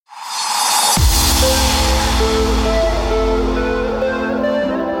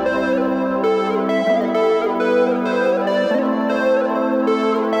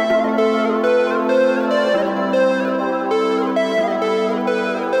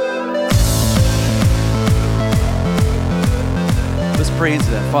pray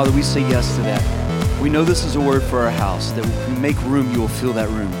into that. Father, we say yes to that. We know this is a word for our house, that if we make room, you will fill that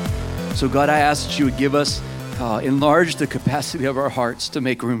room. So God, I ask that you would give us, enlarge the capacity of our hearts to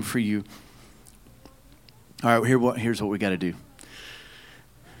make room for you. All right, here's what we got to do.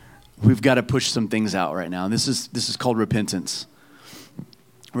 We've got to push some things out right now. And this is called repentance.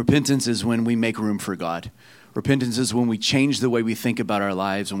 Repentance is when we make room for God. Repentance is when we change the way we think about our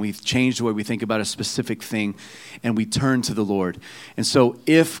lives, and we change the way we think about a specific thing, and we turn to the Lord. And so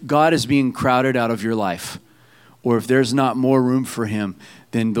if God is being crowded out of your life, or if there's not more room for him,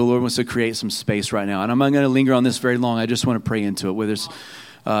 then the Lord wants to create some space right now. And I'm not going to linger on this very long. I just want to pray into it, whether it's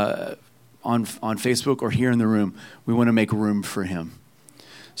on Facebook or here in the room. We want to make room for him.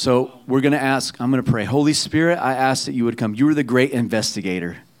 So we're going to ask, I'm going to pray. Holy Spirit, I ask that you would come. You are the great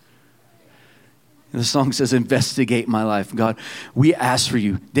investigator. And the song says, investigate my life. God, we ask for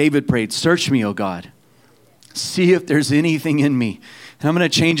you. David prayed, search me, O God. See if there's anything in me. And I'm going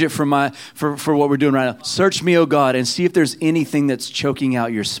to change it for what we're doing right now. Search me, O God, and see if there's anything that's choking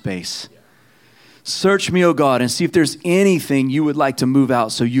out your space. Search me, O God, and see if there's anything you would like to move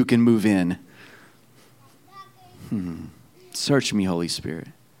out so you can move in. Search me, Holy Spirit.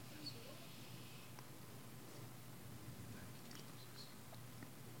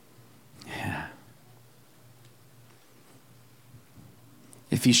 Yeah.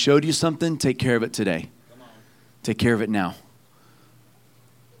 If he showed you something, take care of it today. Take care of it now.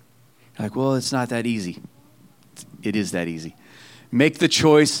 You're like, well, it's not that easy. It is that easy. Make the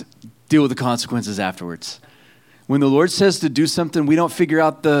choice, deal with the consequences afterwards. When the Lord says to do something, we don't figure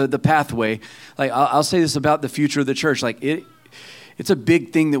out the pathway. Like I'll say this about the future of the church. Like it's a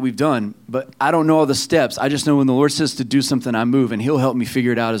big thing that we've done, but I don't know all the steps. I just know when the Lord says to do something, I move, and he'll help me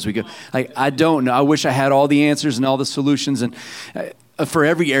figure it out as we go. Like I don't know. I wish I had all the answers and all the solutions and for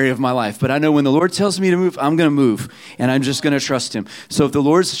every area of my life. But I know when the Lord tells me to move, I'm going to move, and I'm just going to trust him. So if the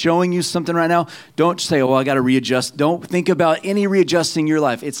Lord's showing you something right now, don't say, oh, I got to readjust. Don't think about any readjusting your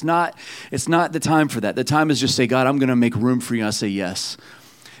life. It's not the time for that. The time is just say, God, I'm going to make room for you. I say yes.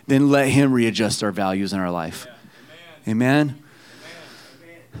 Then let him readjust our values in our life. Yeah. Amen?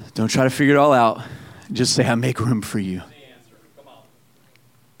 Amen? Don't try to figure it all out. Just say, I make room for you. Come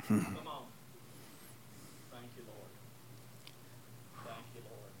on.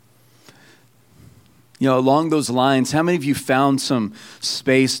 You know, along those lines, how many of you found some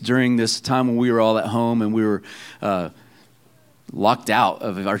space during this time when we were all at home and we were locked out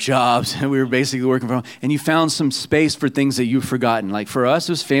of our jobs and we were basically working from home, and you found some space for things that you've forgotten? Like for us,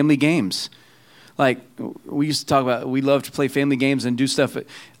 it was family games. Like we used to talk about, we loved to play family games and do stuff.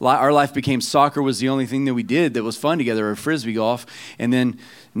 Our life became soccer was the only thing that we did that was fun together, or frisbee golf. And then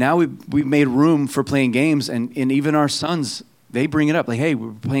now we've made room for playing games, and even our sons, they bring it up. Like, hey,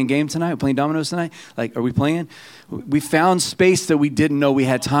 we're playing game tonight. We're playing dominoes tonight. Like, are we playing? We found space that we didn't know we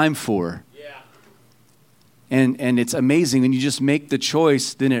had time for. Yeah. And it's amazing when you just make the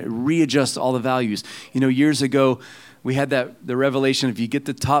choice, then it readjusts all the values. You know, years ago, we had the revelation, if you get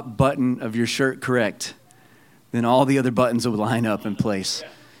the top button of your shirt correct, then all the other buttons will line up in place.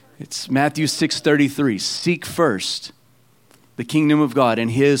 It's Matthew 6:33. Seek first the kingdom of God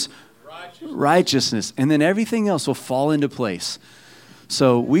and his righteousness, and then everything else will fall into place.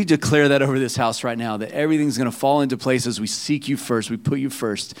 So we declare that over this house right now, that everything's going to fall into place as we seek you first. We put you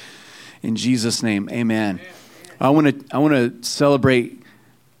first. In Jesus' name, amen. I want to celebrate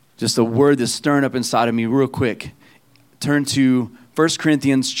just a word that's stirring up inside of me real quick. Turn to 1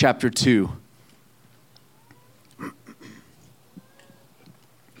 Corinthians chapter 2.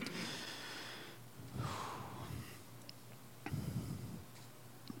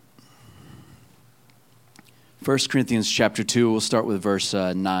 First Corinthians chapter 2, we'll start with verse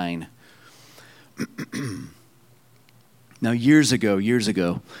 9. Now, years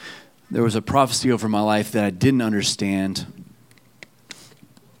ago, there was a prophecy over my life that I didn't understand.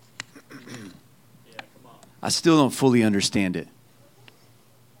 I still don't fully understand it.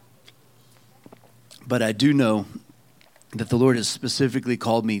 But I do know that the Lord has specifically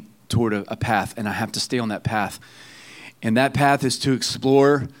called me toward a path, and I have to stay on that path. And that path is to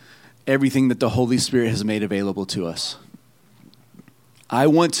explore everything that the Holy Spirit has made available to us. I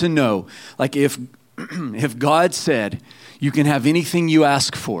want to know, like if God said, you can have anything you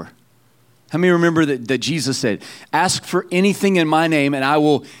ask for. How many remember that Jesus said, ask for anything in my name and I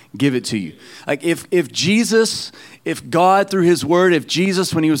will give it to you? Like if God through his word, if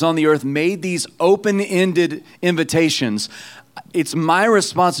Jesus when he was on the earth made these open-ended invitations, it's my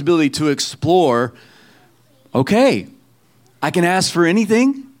responsibility to explore, okay, I can ask for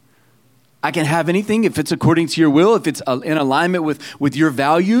anything. I can have anything if it's according to your will, if it's in alignment with your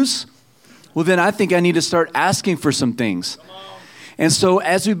values. Well, then I think I need to start asking for some things. And so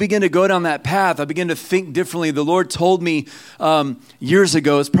as we begin to go down that path, I begin to think differently. The Lord told me years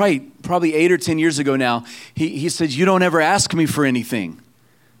ago, it's probably 8 or 10 years ago now, he said, you don't ever ask me for anything.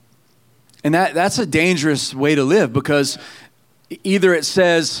 And that's a dangerous way to live, because either it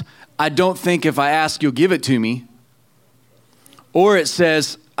says, I don't think if I ask, you'll give it to me, or it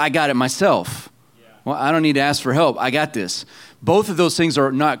says, I got it myself. Well, I don't need to ask for help. I got this. Both of those things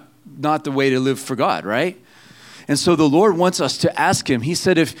are not the way to live for God, right? And so the Lord wants us to ask him. He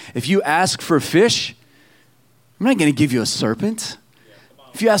said, if you ask for fish, I'm not going to give you a serpent.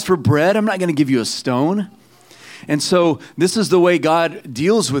 If you ask for bread, I'm not going to give you a stone. And so this is the way God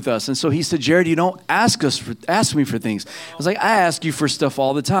deals with us. And so he said, Jared, you don't ask me for things. I was like, I ask you for stuff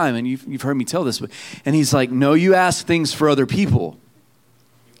all the time. And you've heard me tell this. And he's like, no, you ask things for other people.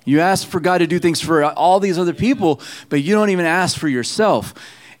 You ask for God to do things for all these other people, but you don't even ask for yourself.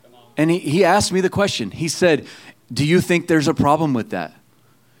 And he asked me the question. He said, do you think there's a problem with that?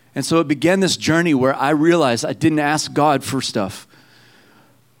 And so it began this journey where I realized I didn't ask God for stuff.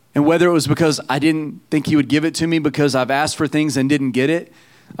 And whether it was because I didn't think he would give it to me because I've asked for things and didn't get it,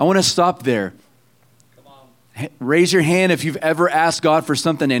 I want to stop there. Come on. Raise your hand if you've ever asked God for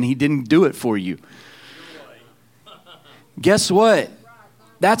something and he didn't do it for you. Guess what?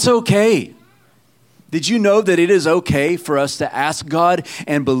 That's okay. Did you know that it is okay for us to ask God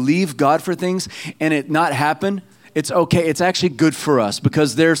and believe God for things and it not happen? It's okay. It's actually good for us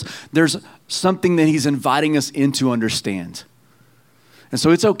because there's something that he's inviting us in to understand. And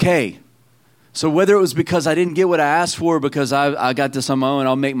so it's okay. So whether it was because I didn't get what I asked for, because I got this on my own,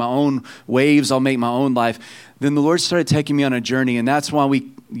 I'll make my own waves, I'll make my own life, then the Lord started taking me on a journey. And that's why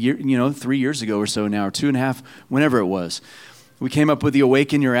 3 years ago or so now, or 2.5, whenever it was, we came up with the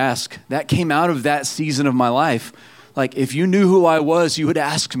Awaken Your Ask. That came out of that season of my life. Like, if you knew who I was, you would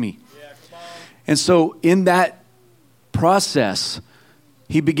ask me. Yeah, come on. And so in that process,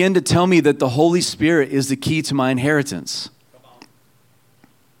 he began to tell me that the Holy Spirit is the key to my inheritance.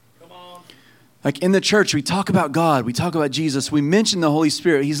 Like in the church, we talk about God, we talk about Jesus, we mention the Holy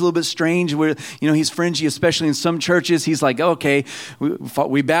Spirit. He's a little bit strange. He's fringy, especially in some churches. He's like, okay,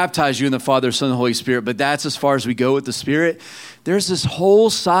 we baptize you in the Father, Son, and the Holy Spirit, but that's as far as we go with the Spirit. There's this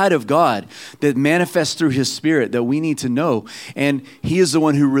whole side of God that manifests through his Spirit that we need to know. And he is the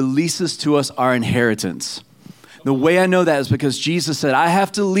one who releases to us our inheritance. The way I know that is because Jesus said, I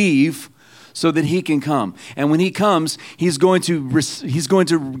have to leave so that he can come. And when he comes, he's going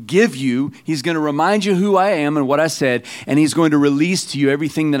to give you, he's going to remind you who I am and what I said, and he's going to release to you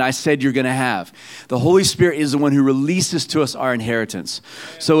everything that I said you're going to have. The Holy Spirit is the one who releases to us our inheritance.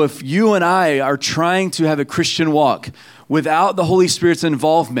 So if you and I are trying to have a Christian walk without the Holy Spirit's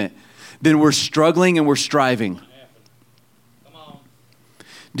involvement, then we're struggling and we're striving.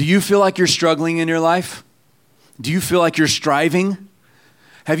 Do you feel like you're struggling in your life? Do you feel like you're striving?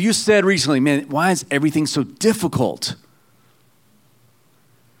 Have you said recently, man, why is everything so difficult?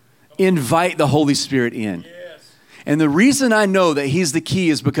 Invite the Holy Spirit in. Yes. And the reason I know that he's the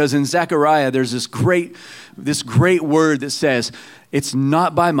key is because in Zechariah, there's this great word that says, it's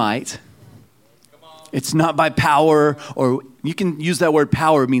not by might, it's not by power, or you can use that word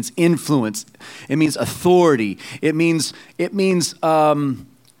power. It means influence. It means authority. It means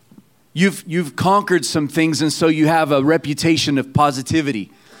You've conquered some things, and so you have a reputation of positivity.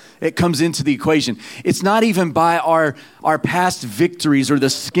 It comes into the equation. It's not even by our past victories or the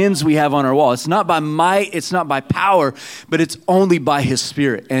skins we have on our wall. It's not by might, it's not by power, but it's only by his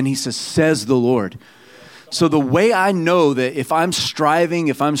Spirit. And he says the Lord. So the way I know that if I'm striving,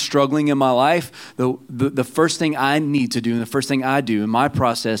 if I'm struggling in my life, the first thing I need to do, and the first thing I do in my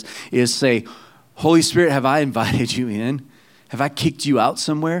process is say, Holy Spirit, have I invited you in? Have I kicked you out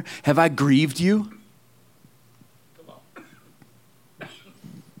somewhere? Have I grieved you?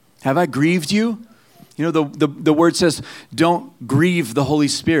 Have I grieved you? You know, the word says, don't grieve the Holy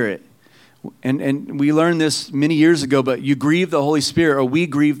Spirit. And we learned this many years ago, but you grieve the Holy Spirit, or we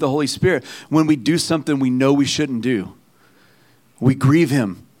grieve the Holy Spirit when we do something we know we shouldn't do. We grieve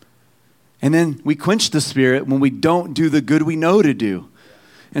him. And then we quench the Spirit when we don't do the good we know to do.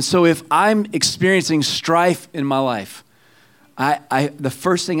 And so if I'm experiencing strife in my life, the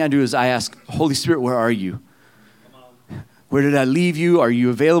first thing I do is I ask, Holy Spirit, where are you? Where did I leave you? Are you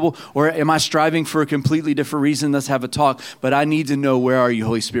available? Or am I striving for a completely different reason? Let's have a talk. But I need to know, where are you,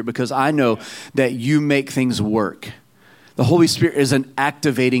 Holy Spirit? Because I know that you make things work. The Holy Spirit is an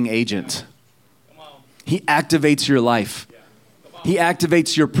activating agent. He activates your life. He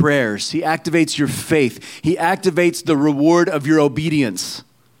activates your prayers. He activates your faith. He activates the reward of your obedience.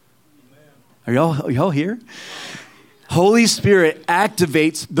 Are y'all here? Holy Spirit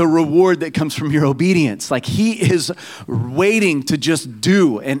activates the reward that comes from your obedience. Like he is waiting to just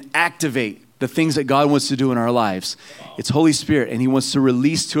do and activate the things that God wants to do in our lives. It's Holy Spirit, and he wants to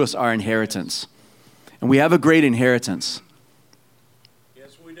release to us our inheritance. And we have a great inheritance.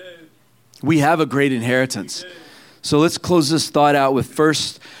 Yes, we do. We have a great inheritance. So let's close this thought out with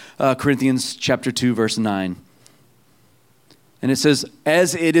 1 Corinthians chapter 2, verse 9. And it says,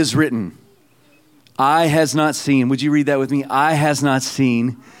 as it is written, eye has not seen. Would you read that with me? Eye has not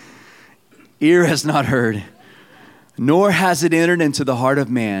seen, ear has not heard, nor has it entered into the heart of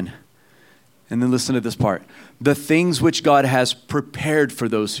man. And then listen to this part. The things which God has prepared for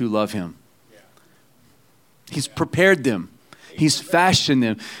those who love him. He's prepared them. He's fashioned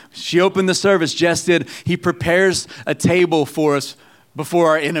them. She opened the service, Jess did. He prepares a table for us before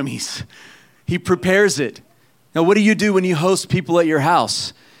our enemies. He prepares it. Now, what do you do when you host people at your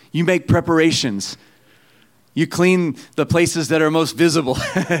house? You make preparations. You clean the places that are most visible.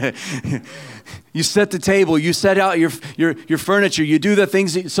 You set the table. You set out your furniture. You do the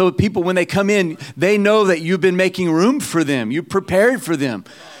things so people, when they come in, they know that you've been making room for them. You prepared for them.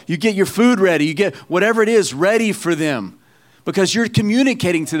 You get your food ready. You get whatever it is ready for them because you're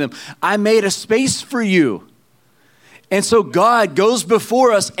communicating to them. I made a space for you. And so God goes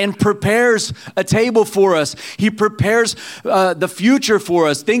before us and prepares a table for us. He prepares the future for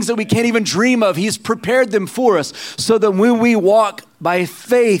us, things that we can't even dream of. He's prepared them for us so that when we walk by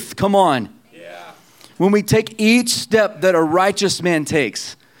faith, come on, when we take each step that a righteous man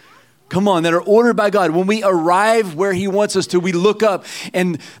takes, come on, that are ordered by God, when we arrive where he wants us to, we look up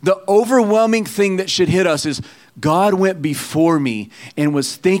and the overwhelming thing that should hit us is God went before me and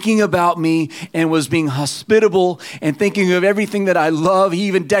was thinking about me and was being hospitable and thinking of everything that I love. He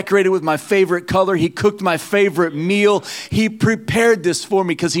even decorated with my favorite color. He cooked my favorite meal. He prepared this for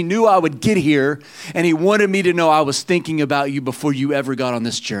me because he knew I would get here and he wanted me to know I was thinking about you before you ever got on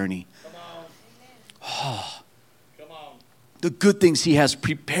this journey. Come on. Oh, Come on. the good things he has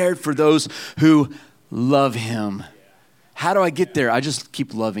prepared for those who love him. How do I get there? I just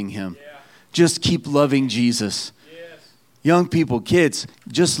keep loving him. Just keep loving Jesus. Yes. Young people, kids,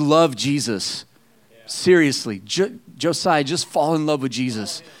 just love Jesus. Seriously. Josiah, just fall in love with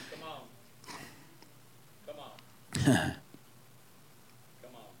Jesus. Come on. Come on.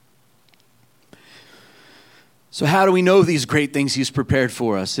 Come on. So how do we know these great things he's prepared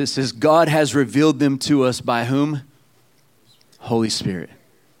for us? It says God has revealed them to us by whom? Holy Spirit.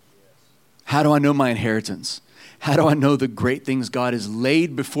 How do I know my inheritance? How do I know the great things God has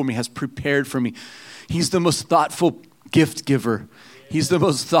laid before me, has prepared for me? He's the most thoughtful gift giver. He's the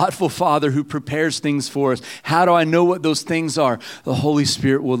most thoughtful Father who prepares things for us. How do I know what those things are? The Holy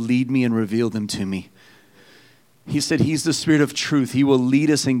Spirit will lead me and reveal them to me. He said he's the Spirit of truth. He will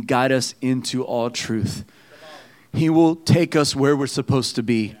lead us and guide us into all truth. He will take us where we're supposed to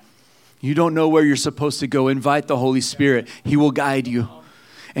be. You don't know where you're supposed to go. Invite the Holy Spirit. He will guide you.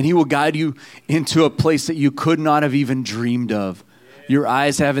 And he will guide you into a place that you could not have even dreamed of. Your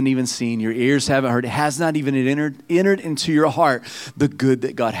eyes haven't even seen. Your ears haven't heard. It has not even entered into your heart the good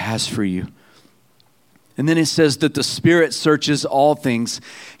that God has for you. And then it says that the Spirit searches all things.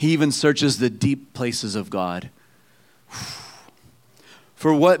 He even searches the deep places of God.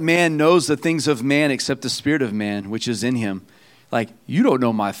 For what man knows the things of man except the Spirit of man, which is in him? Like, you don't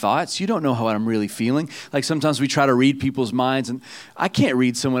know my thoughts. You don't know how I'm really feeling. Like, sometimes we try to read people's minds, and I can't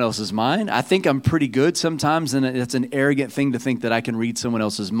read someone else's mind. I think I'm pretty good sometimes, and it's an arrogant thing to think that I can read someone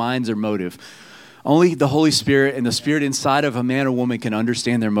else's minds or motive. Only the Holy Spirit and the Spirit inside of a man or woman can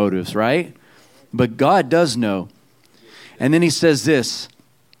understand their motives, right? But God does know. And then he says this,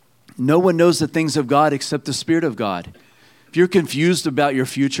 no one knows the things of God except the Spirit of God. If you're confused about your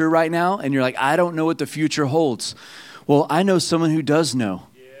future right now, and you're like, I don't know what the future holds. Well, I know someone who does know.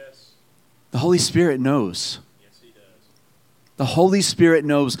 Yes. The Holy Spirit knows. Yes, he does. The Holy Spirit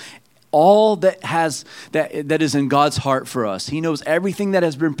knows all that is in God's heart for us. He knows everything that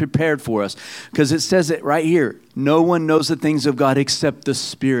has been prepared for us because it says it right here. No one knows the things of God except the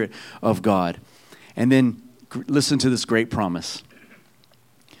Spirit of God. And then listen to this great promise.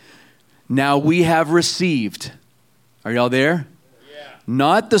 Now we have received, are y'all there? Yeah.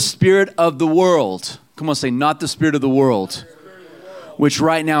 Not the spirit of the world. Come on, say, not the spirit of the world, which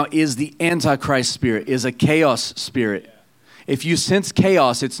right now is the Antichrist spirit, is a chaos spirit. If you sense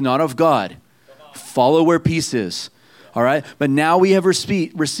chaos, it's not of God. Follow where peace is. All right? But now we have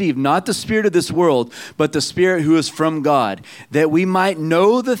received not the spirit of this world, but the Spirit who is from God, that we might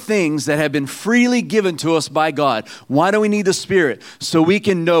know the things that have been freely given to us by God. Why do we need the Spirit? So we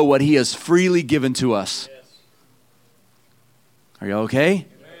can know what he has freely given to us. Are you okay?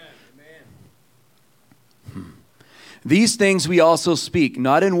 These things we also speak,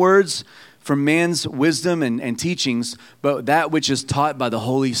 not in words from man's wisdom and teachings, but that which is taught by the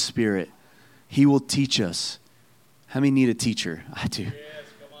Holy Spirit. He will teach us. How many need a teacher? I do. Yes,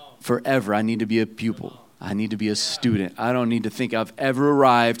 come on. Forever, I need to be a pupil. I need to be a student. I don't need to think I've ever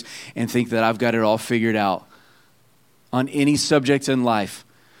arrived and think that I've got it all figured out on any subject in life.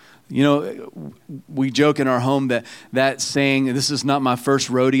 You know, we joke in our home that saying, "This is not my first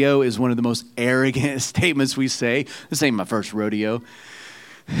rodeo," is one of the most arrogant statements we say. This ain't my first rodeo.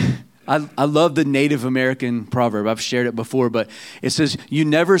 I love the Native American proverb. I've shared it before, but it says, you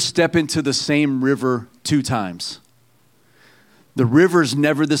never step into the same river 2 times. The river's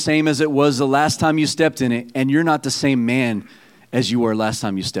never the same as it was the last time you stepped in it, and you're not the same man as you were last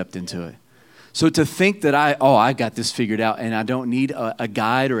time you stepped into it. So to think that I got this figured out and I don't need a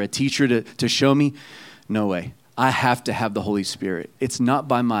guide or a teacher to show me, no way. I have to have the Holy Spirit. It's not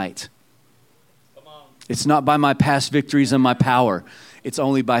by might. Come on. It's not by my past victories and my power. It's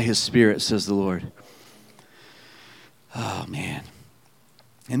only by His Spirit, says the Lord. Oh, man.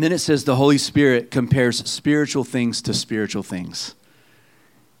 And then it says the Holy Spirit compares spiritual things to spiritual things.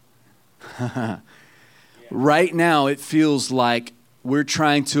 Right now, it feels like we're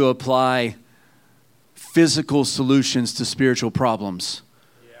trying to apply physical solutions to spiritual problems.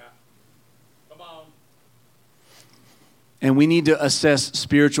 Yeah. Come on. And we need to assess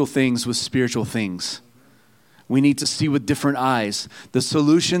spiritual things with spiritual things. We need to see with different eyes. The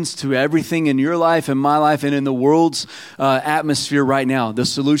solutions to everything in your life and my life and in the world's atmosphere right now, the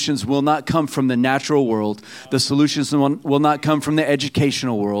solutions will not come from the natural world. The solutions will not come from the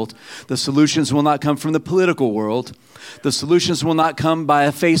educational world. The solutions will not come from the political world. The solutions will not come by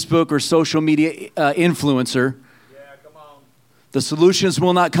a Facebook or social media influencer. Yeah, come on. The solutions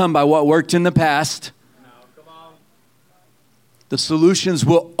will not come by what worked in the past. No, come on. The solutions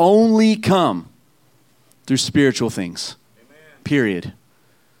will only come through spiritual things. Amen. Period.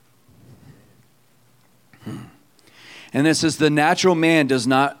 And it says the natural man does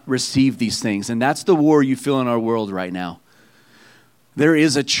not receive these things. And that's the war you feel in our world right now. There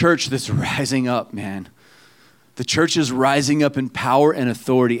is a church that's rising up, man. The church is rising up in power and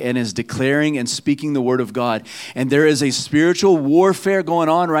authority and is declaring and speaking the word of God. And there is a spiritual warfare going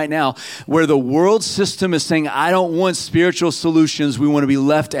on right now where the world system is saying, I don't want spiritual solutions. We want to be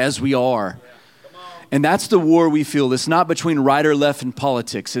left as we are. And that's the war we feel. It's not between right or left in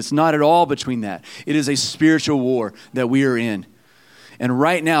politics. It's not at all between that. It is a spiritual war that we are in. And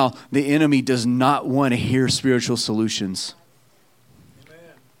right now, the enemy does not want to hear spiritual solutions. Amen.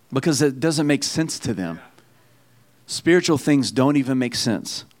 Because it doesn't make sense to them. Spiritual things don't even make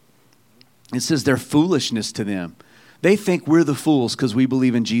sense. It says they're foolishness to them. They think we're the fools because we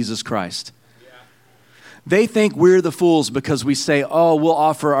believe in Jesus Christ. They think we're the fools because we say, oh, we'll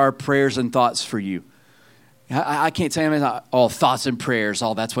offer our prayers and thoughts for you. I can't tell you, all thoughts and prayers,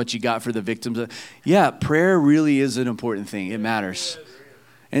 that's what you got for the victims. Yeah, prayer really is an important thing. It matters.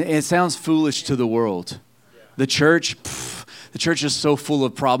 And it sounds foolish to the world. The church is so full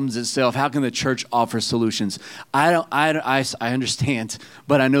of problems itself. How can the church offer solutions? I understand,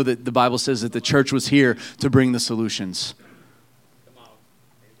 but I know that the Bible says that the church was here to bring the solutions.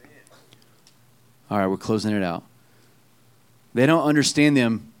 All right, we're closing it out. They don't understand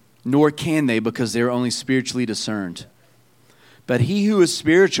them, nor can they, because they're only spiritually discerned. But he who is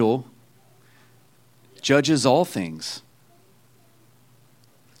spiritual judges all things.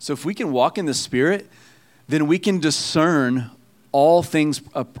 So if we can walk in the Spirit, then we can discern all things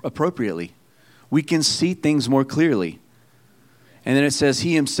appropriately. We can see things more clearly. And then it says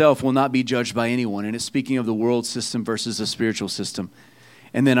he himself will not be judged by anyone. And it's speaking of the world system versus the spiritual system.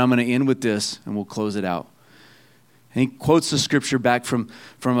 And then I'm going to end with this, and we'll close it out. And he quotes the scripture back from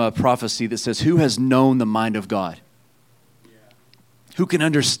a prophecy that says, who has known the mind of God? Yeah. Who can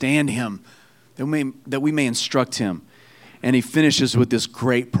understand him, that we may instruct him? And he finishes with this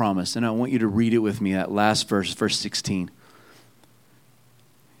great promise. And I want you to read it with me, that last verse, verse 16.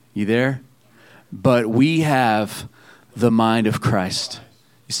 You there? But we have the mind of Christ.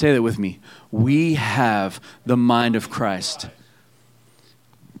 You say that with me. We have the mind of Christ.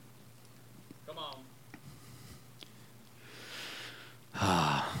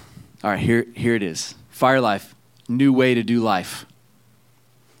 All right, here it is. Fire Life, new way to do life.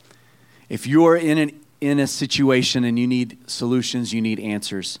 If you're in a situation and you need solutions, you need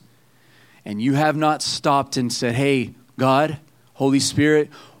answers, and you have not stopped and said, hey, God, Holy Spirit,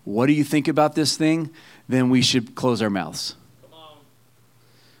 what do you think about this thing? Then we should close our mouths. Come on.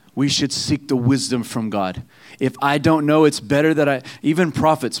 We should seek the wisdom from God. If I don't know, it's better that even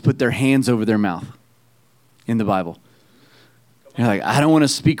prophets put their hands over their mouth in the Bible. You're like, I don't want to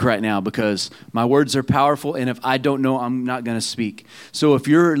speak right now because my words are powerful, and if I don't know, I'm not going to speak. So if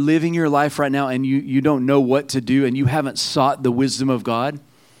you're living your life right now and you don't know what to do and you haven't sought the wisdom of God,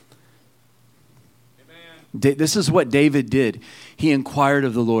 this is what David did. He inquired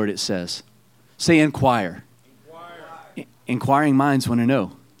of the Lord, it says. Say inquire. Inquiring minds want to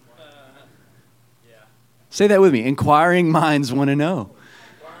know. Say that with me. Inquiring minds want to know.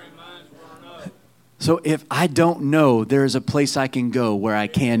 So if I don't know, there is a place I can go where I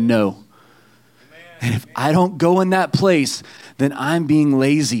can know. And if I don't go in that place, then I'm being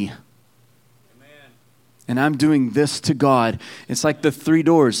lazy. And I'm doing this to God. It's like the 3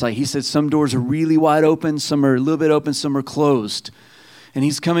 doors. Like he said, some doors are really wide open, some are a little bit open, some are closed. And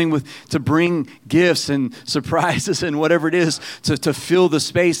he's coming to bring gifts and surprises and whatever it is to fill the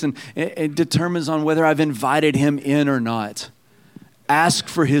space. And it determines on whether I've invited him in or not. Ask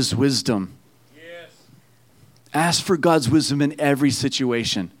for his wisdom. Ask for God's wisdom in every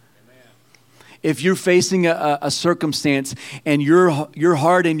situation. Amen. If you're facing a circumstance and your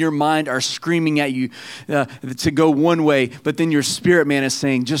heart and your mind are screaming at you to go one way, but then your spirit man is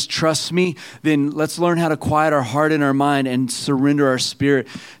saying, just trust me, then let's learn how to quiet our heart and our mind and surrender our spirit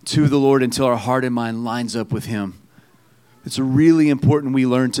to the Lord until our heart and mind lines up with him. It's really important we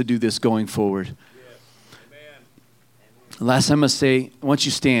learn to do this going forward. Yes. Amen. Last time I say, once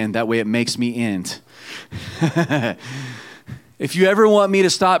you stand, that way it makes me end. If you ever want me to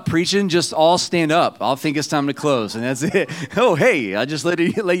stop preaching, just all stand up. I'll think it's time to close, and that's it. Oh, hey, I just let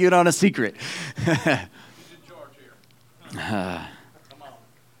you in on a secret. He's in charge here.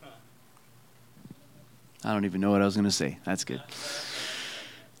 I don't even know what I was going to say. That's good.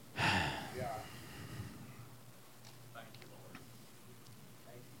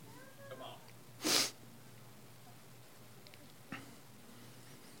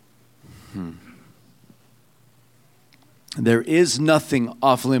 There is nothing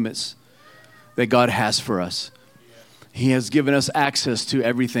off limits that God has for us. He has given us access to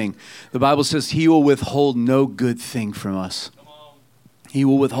everything. The Bible says he will withhold no good thing from us. He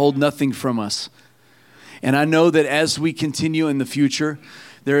will withhold nothing from us. And I know that as we continue in the future,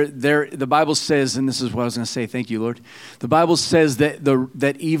 the Bible says, and this is what I was going to say, thank you, Lord. The Bible says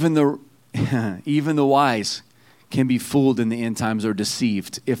that even the wise can be fooled in the end times or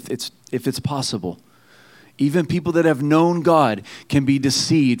deceived if it's possible. Even people that have known God can be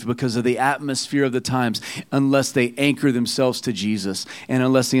deceived because of the atmosphere of the times unless they anchor themselves to Jesus and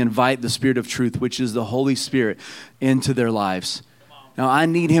unless they invite the Spirit of truth, which is the Holy Spirit, into their lives. Now, I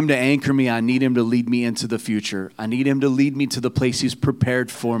need him to anchor me. I need him to lead me into the future. I need him to lead me to the place he's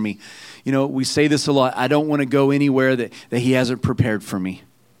prepared for me. You know, we say this a lot. I don't want to go anywhere that he hasn't prepared for me.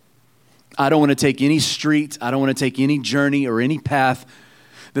 I don't want to take any street. I don't want to take any journey or any path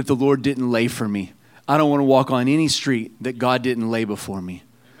that the Lord didn't lay for me. I don't want to walk on any street that God didn't lay before me.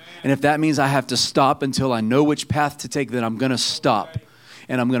 Amen. And if that means I have to stop until I know which path to take, then I'm going to stop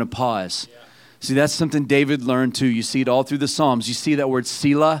and I'm going to pause. Yeah. See, that's something David learned too. You see it all through the Psalms. You see that word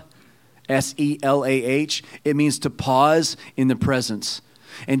Selah, S-E-L-A-H. It means to pause in the presence.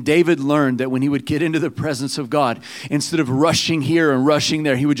 And David learned that when he would get into the presence of God, instead of rushing here and rushing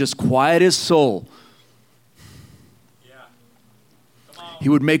there, he would just quiet his soul. He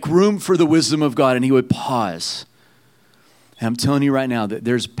would make room for the wisdom of God, and he would pause. And I'm telling you right now that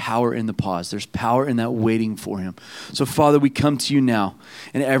there's power in the pause. There's power in that waiting for him. So, Father, we come to you now,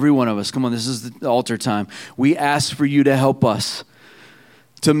 and every one of us, come on, this is the altar time. We ask for you to help us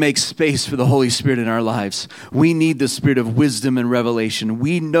to make space for the Holy Spirit in our lives. We need the spirit of wisdom and revelation.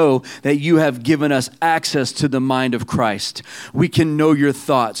 We know that you have given us access to the mind of Christ. We can know your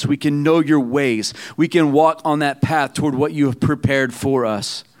thoughts. We can know your ways. We can walk on that path toward what you have prepared for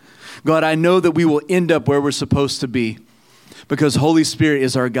us. God, I know that we will end up where we're supposed to be because Holy Spirit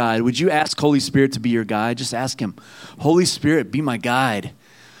is our guide. Would you ask Holy Spirit to be your guide? Just ask him, Holy Spirit, be my guide.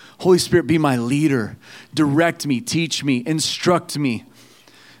 Holy Spirit, be my leader. Direct me, teach me, instruct me.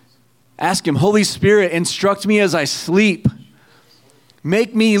 Ask him, Holy Spirit, instruct me as I sleep.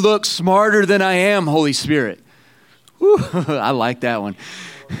 Make me look smarter than I am, Holy Spirit. Woo, I like that one.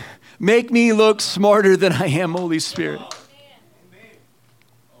 Make me look smarter than I am, Holy Spirit.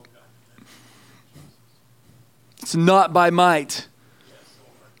 It's not by might.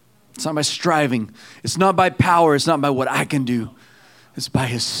 It's not by striving. It's not by power. It's not by what I can do. It's by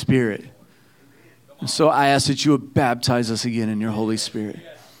his Spirit. And so I ask that you would baptize us again in your Holy Spirit.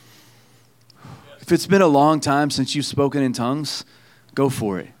 If it's been a long time since you've spoken in tongues, go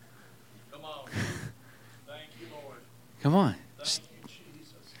for it. Come on. Thank you, Lord. Come on. Thank you,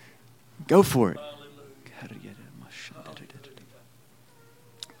 Jesus. Go for it.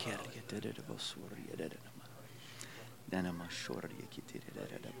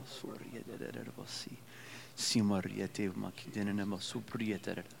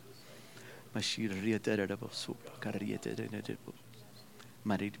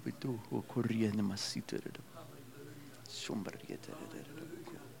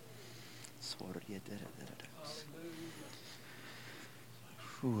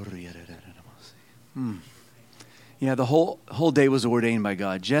 Yeah, the whole day was ordained by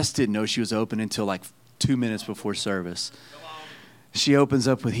God. Jess didn't know she was open until like 2 minutes before service. She opens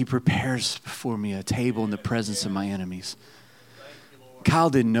up with, He prepares before me a table in the presence of my enemies.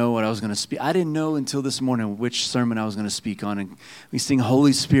 Kyle didn't know what I was going to speak. I didn't know until this morning which sermon I was going to speak on. And we sing,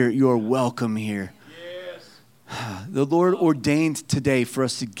 Holy Spirit, you are welcome here. Yes. The Lord ordained today for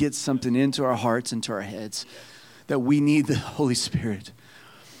us to get something into our hearts, into our heads, that we need the Holy Spirit.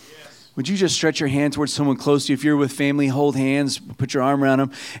 Would you just stretch your hand towards someone close to you? If you're with family, hold hands, put your arm around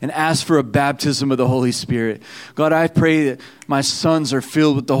them, and ask for a baptism of the Holy Spirit. God, I pray that my sons are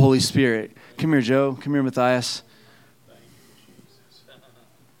filled with the Holy Spirit. Come here, Joe. Come here, Matthias. Thank you, Jesus.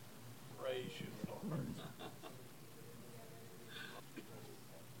 Praise you, Lord.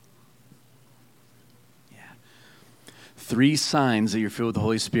 Yeah. 3 signs that you're filled with the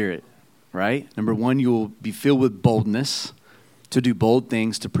Holy Spirit, right? Number 1, you will be filled with boldness, to do bold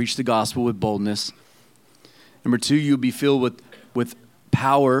things, to preach the gospel with boldness. Number 2, you'll be filled with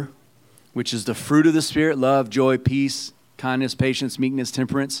power, which is the fruit of the Spirit, love, joy, peace, kindness, patience, meekness,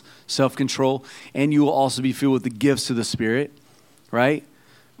 temperance, self-control. And you will also be filled with the gifts of the Spirit, right?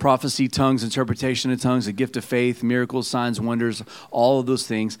 Prophecy, tongues, interpretation of tongues, the gift of faith, miracles, signs, wonders, all of those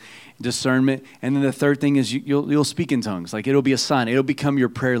things, discernment. And then the third thing is you'll speak in tongues. Like it'll be a sign. It'll become your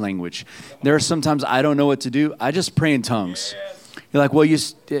prayer language. There are sometimes I don't know what to do. I just pray in tongues. You're like, well,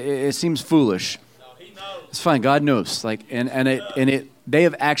 it seems foolish. No, He knows. It's fine. God knows. Like, they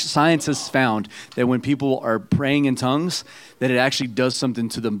have actually, science has found that when people are praying in tongues, that it actually does something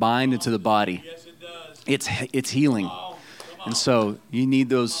to the mind and to the body. Yes, it does. It's healing. And so you need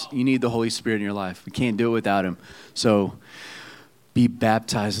the Holy Spirit in your life. We can't do it without Him. So be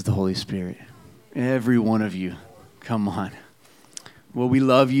baptized with the Holy Spirit. Every one of you. Come on. Well, we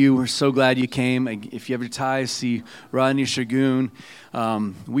love you. We're so glad you came. If you have your tithes, see Rodney Shagun.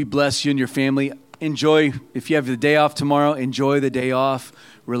 We bless you and your family. Enjoy. If you have the day off tomorrow, enjoy the day off.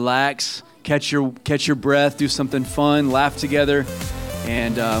 Relax. Catch your breath. Do something fun. Laugh together.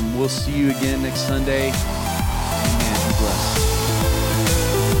 And we'll see you again next Sunday.